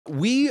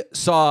we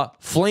saw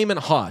Flamin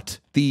Hot,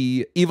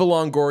 the Eva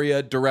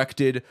Longoria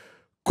directed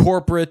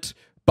corporate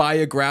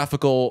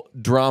biographical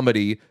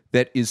dramedy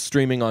that is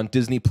streaming on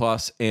Disney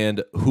Plus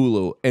and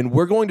Hulu. And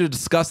we're going to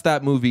discuss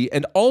that movie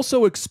and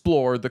also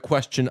explore the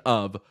question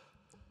of,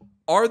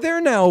 are there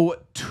now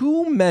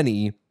too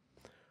many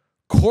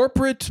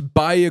corporate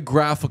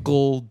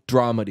biographical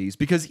dramedies?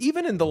 Because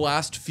even in the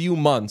last few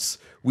months,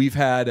 we've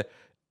had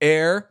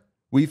Air,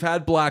 we've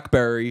had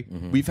Blackberry,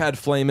 we've had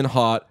Flamin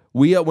Hot.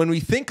 When we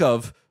think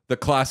of the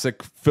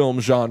classic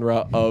film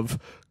genre of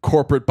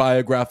corporate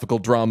biographical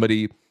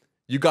dramedy,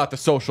 you got The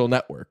Social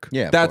Network.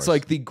 Yeah, of that's course.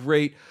 like the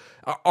great.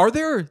 Are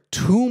there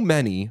too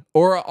many,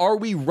 or are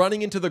we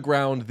running into the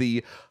ground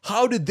the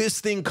how did this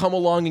thing come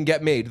along and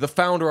get made? The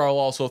Founder I'll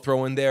also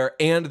throw in there,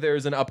 and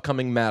there's an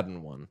upcoming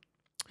Madden one.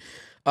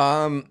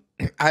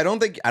 I don't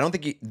think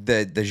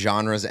the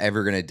genre is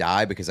ever going to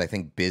die, because I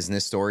think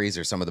business stories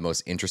are some of the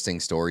most interesting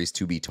stories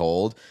to be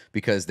told,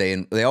 because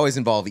they always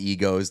involve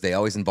egos, they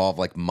always involve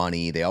like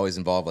money, they always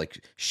involve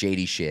like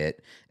shady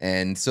shit,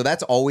 and so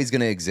that's always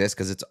going to exist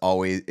because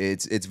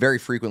it's very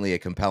frequently a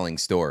compelling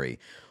story.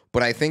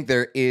 But I think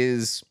there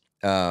is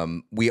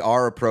we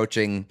are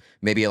approaching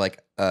maybe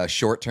like a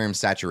short-term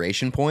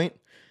saturation point,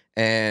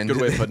 and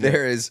Good way of putting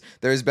it.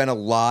 there's been a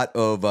lot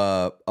of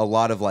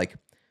like,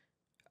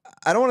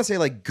 I don't want to say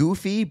like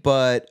goofy,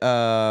 but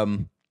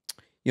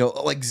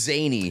like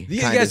zany.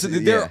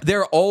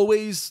 They're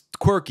always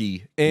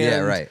quirky and Yeah,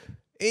 right.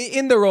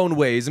 in their own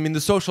ways. I mean,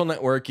 The Social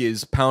Network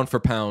is pound for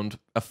pound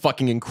a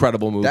fucking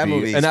incredible movie. That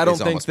movie and I don't is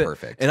think almost that,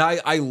 perfect. And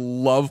I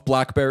love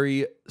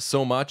Blackberry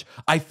so much.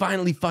 I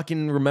finally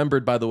fucking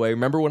remembered, by the way.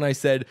 Remember when I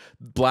said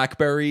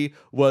Blackberry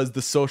was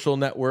The Social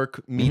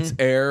Network meets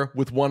Air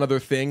with one other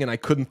thing, and I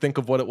couldn't think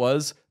of what it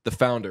was? The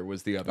Founder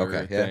was the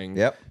other thing.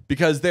 Yep.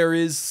 Because there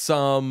is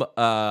some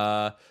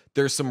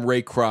there's some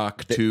Ray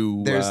Kroc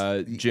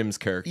to Jim's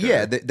character.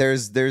 Yeah,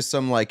 there's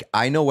some like,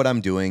 I know what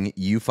I'm doing,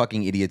 you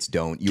fucking idiots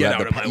don't. You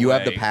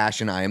have the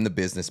passion, I am the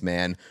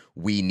businessman.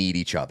 We need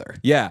each other.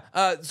 Yeah.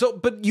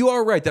 But you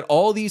are right that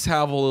all these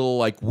have a little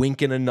like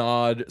wink and a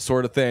nod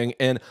sort of thing,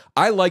 and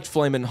I liked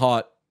Flamin'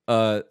 Hot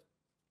a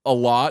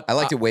lot. I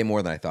liked it way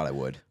more than I thought I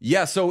would.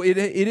 Yeah. So it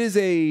is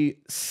a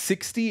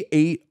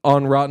 68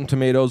 on Rotten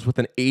Tomatoes with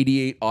an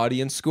 88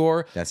 audience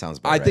score. That sounds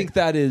about I right. think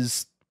that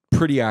is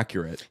pretty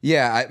accurate.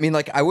 Yeah, I mean,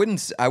 like, I wouldn't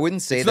say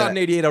It's that. not an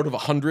 88 out of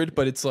 100,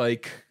 but it's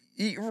like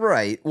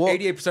Right. Well,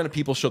 88% of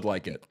people should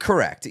like it.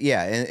 correct.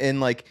 Yeah, and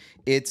like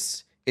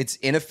it's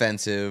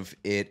inoffensive.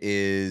 It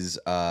is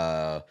it's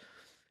a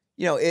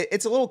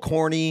little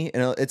corny,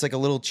 and it's like a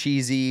little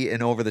cheesy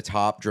and over the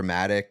top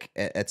dramatic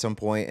at some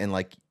point, and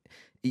like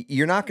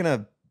you're not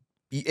gonna.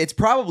 It's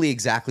probably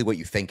exactly what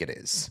you think it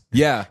is.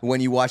 Yeah. When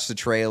you watch the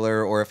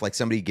trailer, or if like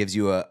somebody gives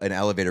you an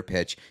elevator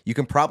pitch, you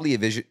can probably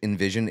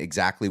envision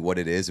exactly what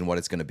it is and what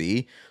it's going to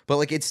be. But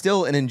like, it's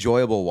still an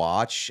enjoyable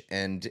watch,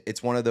 and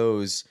it's one of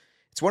those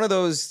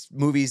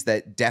movies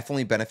that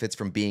definitely benefits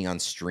from being on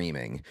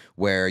streaming,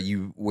 where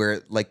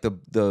like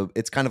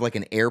it's kind of like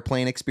an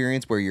airplane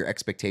experience where your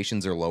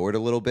expectations are lowered a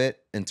little bit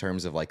in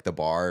terms of like the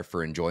bar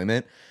for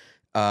enjoyment.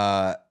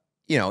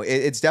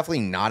 It's definitely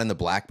not in the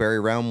Blackberry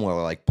realm, where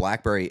like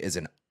Blackberry is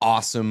an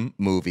awesome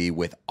movie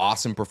with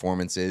awesome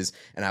performances,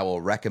 and I will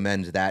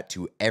recommend that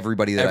to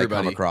everybody that I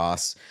come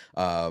across.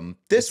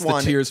 This It's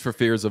one, the Tears for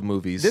Fears of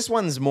movies. this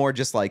one's more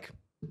just like,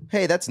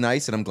 hey, that's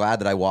nice, and I'm glad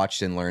that I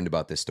watched and learned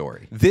about this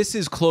story. This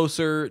is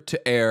closer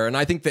to Air, and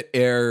I think that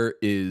Air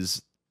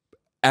is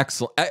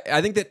excellent.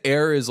 I think that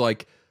Air is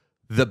like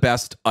the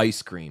best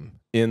ice cream,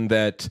 in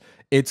that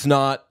it's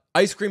not.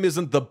 Ice cream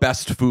isn't the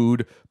best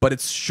food, but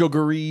it's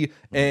sugary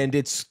and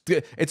it's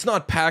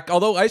not packed.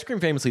 Although ice cream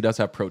famously does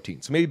have protein,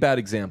 so maybe bad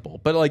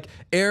example. But like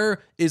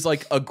Air is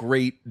like a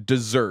great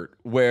dessert,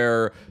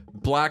 where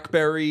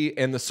Blackberry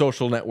and The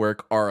Social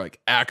Network are like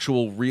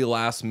actual real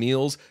ass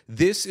meals.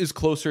 This is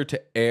closer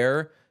to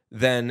Air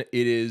than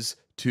it is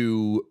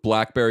to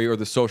Blackberry or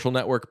The Social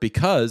Network,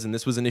 because, and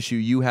this was an issue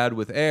you had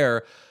with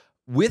Air,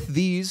 with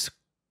these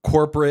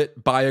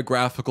corporate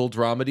biographical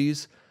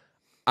dramedies,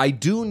 I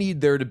do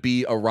need there to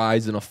be a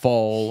rise and a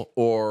fall,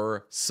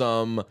 or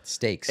some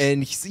Stakes.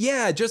 And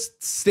yeah,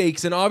 just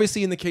stakes. And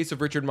obviously in the case of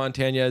Richard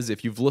Montañez,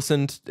 if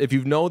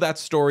you know that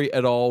story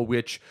at all,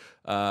 which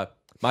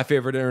my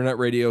favorite internet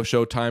radio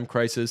show, Time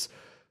Crisis,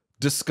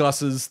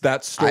 discusses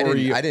that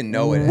story. I didn't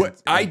know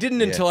it. I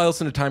didn't until I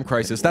listened to Time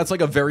Crisis. That's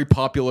like a very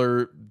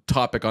popular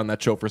topic on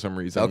that show for some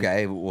reason.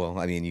 Okay, well,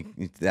 I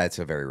mean, that's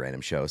a very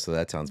random show, so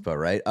that sounds about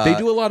right. They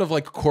do a lot of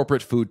like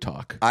corporate food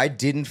talk. I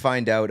didn't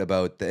find out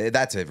about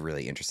that's a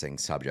really interesting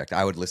subject.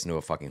 I would listen to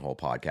a fucking whole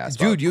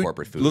podcast about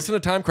corporate food. Listen to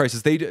Time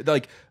Crisis. They do,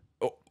 like,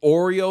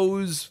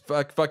 Oreos,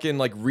 fucking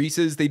like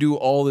Reese's. They do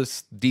all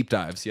this deep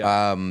dives.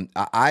 Yeah.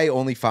 I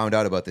only found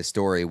out about this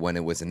story when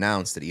it was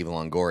announced that Eva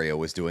Longoria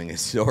was doing a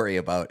story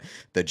about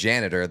the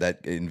janitor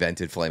that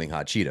invented Flaming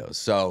Hot Cheetos.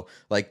 So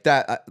like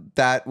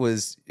that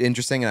was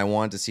interesting, and I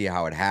wanted to see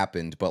how it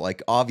happened. But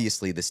like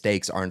obviously the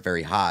stakes aren't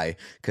very high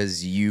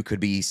because you could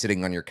be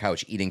sitting on your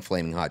couch eating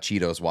Flaming Hot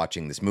Cheetos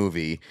watching this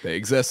movie. They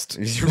exist.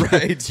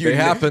 Right. They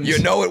happened. You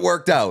know it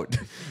worked out.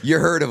 You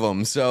heard of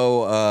them.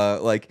 So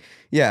like.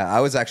 Yeah, I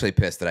was actually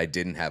pissed that I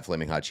didn't have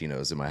Flaming Hot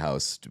Cheetos in my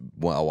house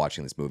while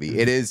watching this movie.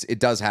 It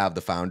does have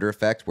the Founder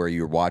effect where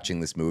you're watching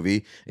this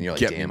movie and you're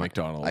like, damn,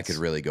 McDonald's. I could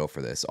really go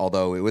for this.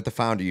 Although with the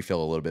Founder, you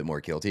feel a little bit more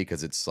guilty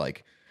because it's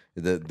like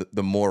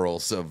the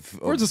morals of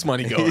where's this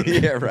money going?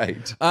 Yeah,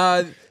 right.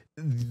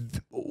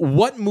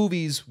 What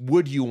movies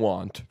would you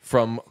want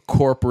from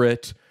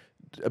corporate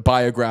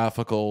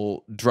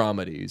biographical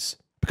dramedies?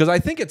 Because I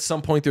think at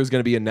some point there's going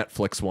to be a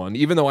Netflix one,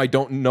 even though I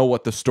don't know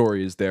what the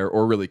story is there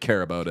or really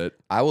care about it.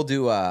 I will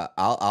do.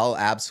 I'll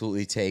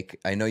absolutely take.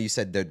 I know you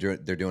said they're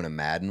doing a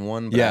Madden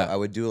one, but yeah. I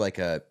would do like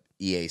a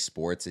EA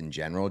Sports in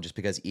general, just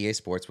because EA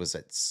Sports was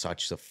at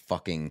such a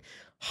fucking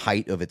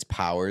height of its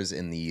powers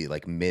in the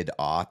like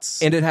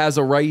mid-aughts, and it has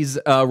a rise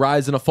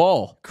and a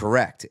fall.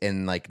 Correct,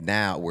 and like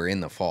now we're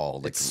in the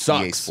fall. Like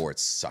EA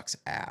Sports sucks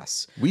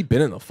ass. We've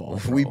been in the fall.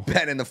 Bro. We've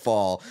been in the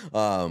fall.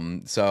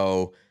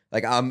 So.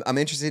 Like I'm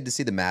interested to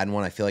see the Madden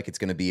one. I feel like it's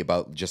going to be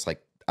about just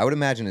like I would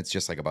imagine it's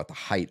just like about the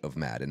height of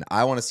Madden.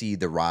 I want to see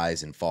the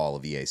rise and fall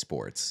of EA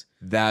Sports.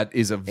 That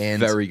is a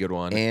very good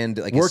one. And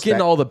like work in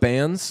all the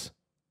bands.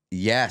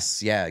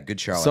 Yes, yeah,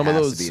 Good Charlotte. Some has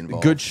of those to be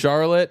involved. Good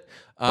Charlotte.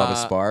 Bubba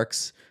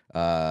Sparks.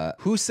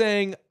 Who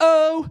sang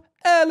 "Oh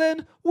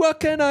Ellen, What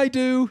Can I Do"?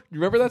 You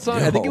remember that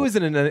song? No. I think it was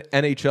in an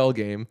NHL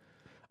game.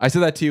 I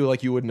said that to you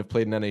like you wouldn't have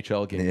played an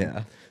NHL game.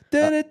 Yeah.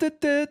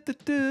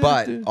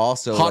 But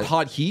also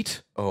Hot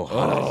Heat. Oh,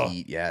 Hot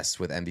Heat, yes,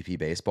 with MVP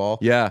baseball.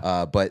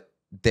 Yeah. But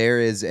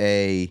there is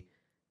a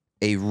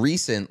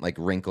recent like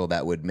wrinkle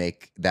that would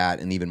make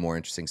that an even more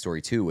interesting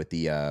story too with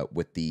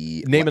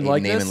the name and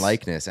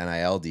likeness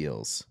NIL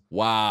deals.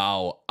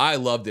 Wow, I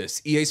love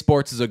this. EA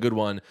Sports is a good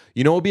one.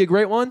 You know what would be a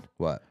great one?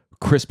 What?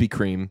 Krispy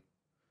Kreme.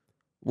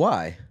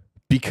 Why?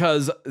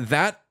 Because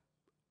that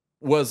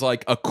was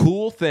like a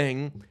cool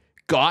thing,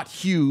 got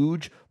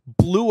huge,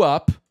 blew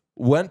up.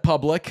 Went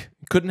public,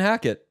 couldn't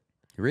hack it.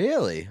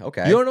 Really?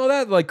 Okay. You don't know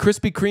that? Like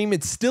Krispy Kreme,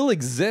 it still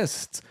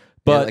exists,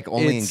 but like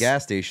only in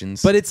gas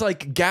stations. But it's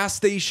like gas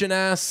station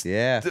ass.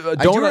 Yeah.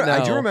 Donut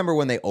I do remember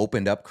when they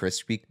opened up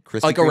Krispy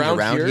like Kremes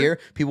around here,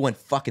 people went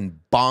fucking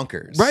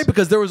bonkers. Right,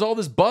 because there was all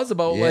this buzz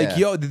about like,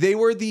 yo, they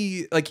were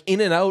the like in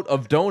and out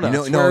of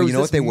donuts. You know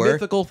what they were?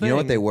 Mythical thing. You know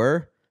what they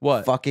were?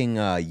 What? Fucking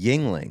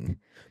Yingling.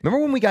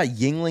 Remember when we got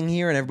Yingling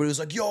here and everybody was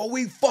like, yo,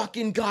 we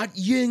fucking got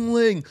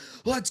Yingling.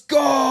 Let's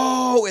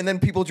go. And then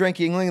people drank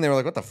Yingling and they were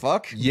like, what the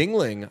fuck?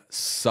 Yingling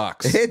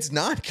sucks. It's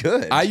not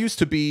good. I used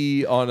to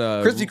be on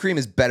a... Krispy Kreme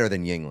is better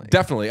than Yingling.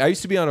 Definitely. I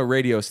used to be on a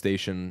radio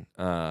station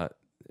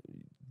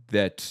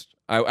that...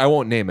 I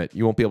won't name it.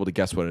 You won't be able to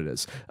guess what it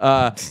is.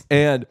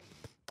 And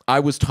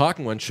I was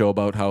talking one show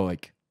about how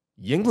like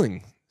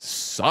Yingling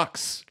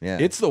sucks. Yeah,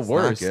 it's the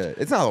worst. Not good.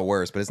 It's not the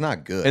worst, but it's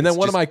not good. And then it's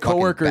one of my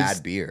coworkers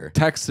bad beer.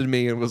 Texted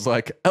me and was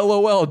like,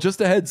 "LOL,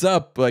 just a heads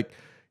up, like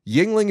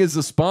Yingling is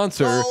the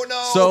sponsor, oh,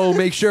 no. so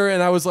make sure."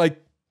 And I was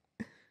like,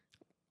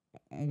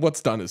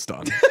 "What's done is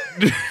done."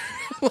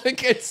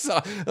 Like it's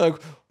like,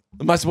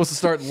 am I supposed to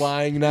start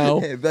lying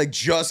now? Like,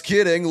 just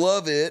kidding.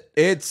 Love it.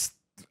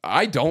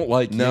 I don't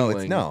like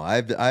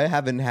Yingling. I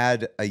haven't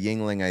had a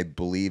Yingling, I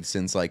believe,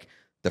 since like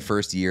the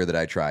first year that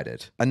I tried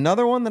it.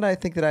 Another one that I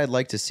think that I'd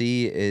like to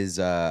see is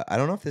I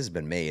don't know if this has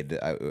bin made.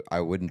 I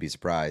wouldn't be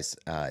surprised.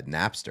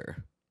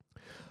 Napster.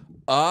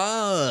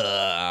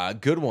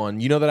 Good one.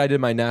 You know that I did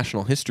my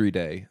National History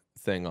Day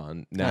thing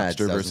on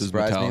Napster versus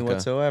Metallica. Me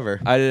whatsoever.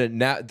 I did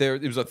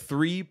it. It was a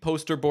 3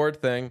 poster board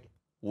thing.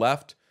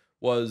 Left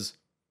was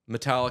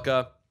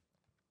Metallica.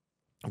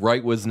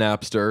 Right was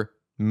Napster.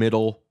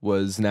 Middle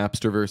was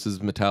Napster versus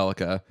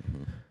Metallica.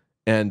 Mm-hmm.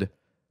 And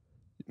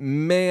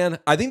man,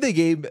 I think they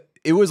gave...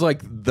 It was like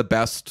the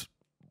best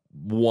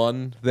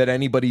one that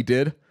anybody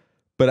did,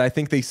 but I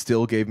think they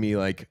still gave me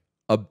like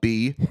a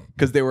B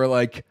because they were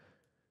like,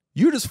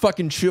 you just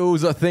fucking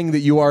chose a thing that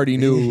you already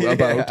knew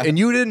about and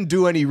you didn't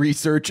do any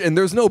research and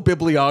there's no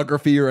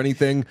bibliography or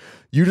anything.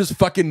 You just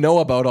fucking know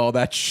about all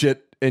that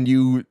shit and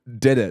you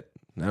did it.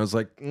 And I was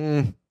like,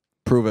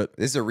 prove it.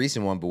 This is a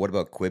recent one, but what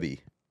about Quibi?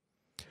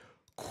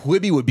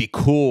 Quibi would be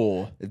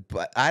cool.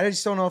 But I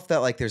just don't know if that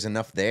like there's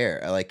enough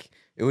there. Like...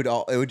 It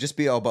would just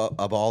be all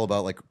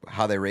about like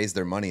how they raised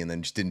their money and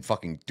then just didn't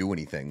fucking do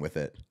anything with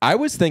it. I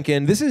was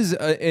thinking this is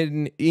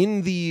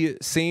in the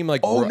same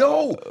like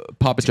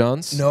Papa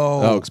John's.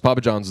 No, because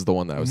Papa John's is the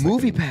one that I was thinking.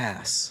 Movie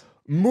Pass.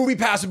 Movie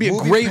Pass would be a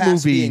great movie.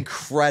 Would be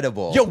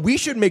incredible. Yo, we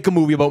should make a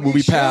movie about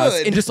Movie Pass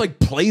and just like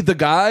play the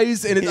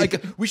guys and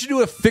like we should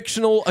do a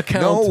fictional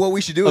account. No, what we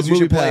should do is we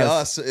should play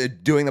us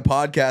doing the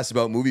podcast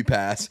about Movie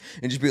Pass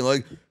and just be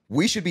like,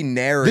 We should be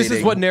narrating. This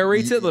is what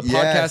narrates it? The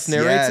podcast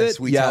narrates it?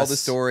 We tell the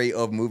story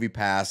of Movie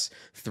Pass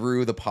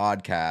through the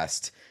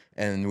podcast,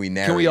 and we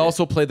narrate. Can we it.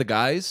 also play the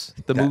guys?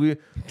 The movie.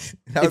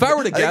 If I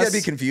were to guess, that'd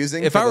be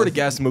confusing. If I were to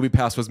guess, Movie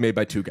Pass was made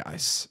by two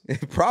guys.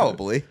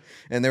 Probably,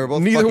 and they were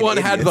both. Neither one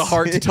idiots. had the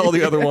heart to tell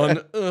the other one.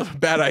 Ugh,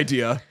 bad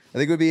idea. I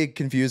think it would be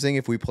confusing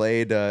if we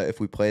played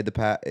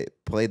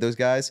those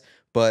guys.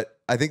 But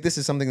I think this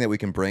is something that we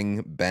can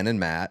bring Ben and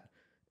Matt,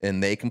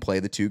 and they can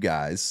play the two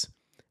guys.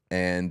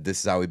 And this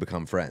is how we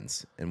become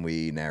friends, and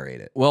we narrate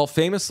it. Well,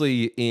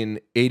 famously in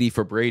 80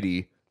 for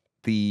Brady,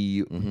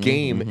 the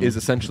game is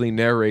essentially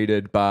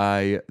narrated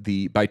by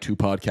two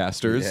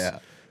podcasters,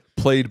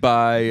 played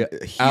by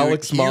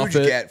Alex Moffat,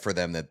 huge get for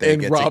them that they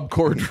and get Rob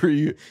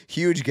Corddry.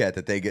 Huge get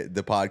that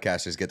the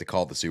podcasters get to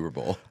call the Super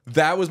Bowl.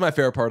 That was my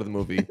favorite part of the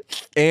movie.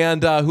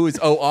 And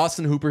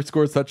Austin Hooper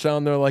scored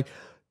touchdown. They're like,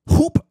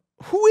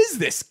 Who is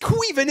this? Who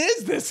even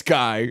is this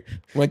guy?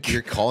 Like,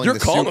 you're calling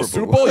the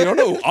Super Bowl? You don't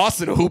know who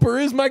Austin Hooper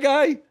is, my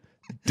guy?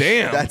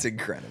 Damn. That's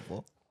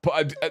incredible.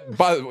 By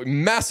the way,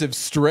 massive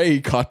stray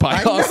caught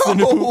by Austin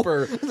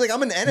Hooper. It's like,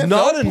 I'm an NFL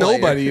Not a player.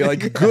 nobody.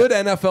 Like, good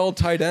NFL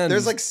tight ends.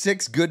 There's like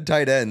 6 good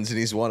tight ends, and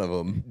he's one of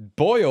them.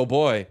 Boy, oh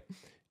boy.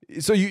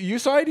 So you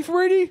saw 80 for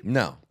Brady?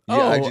 No.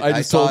 Oh, I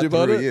just saw told you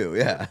about through it? You,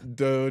 yeah.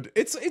 Dude,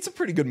 it's a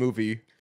pretty good movie.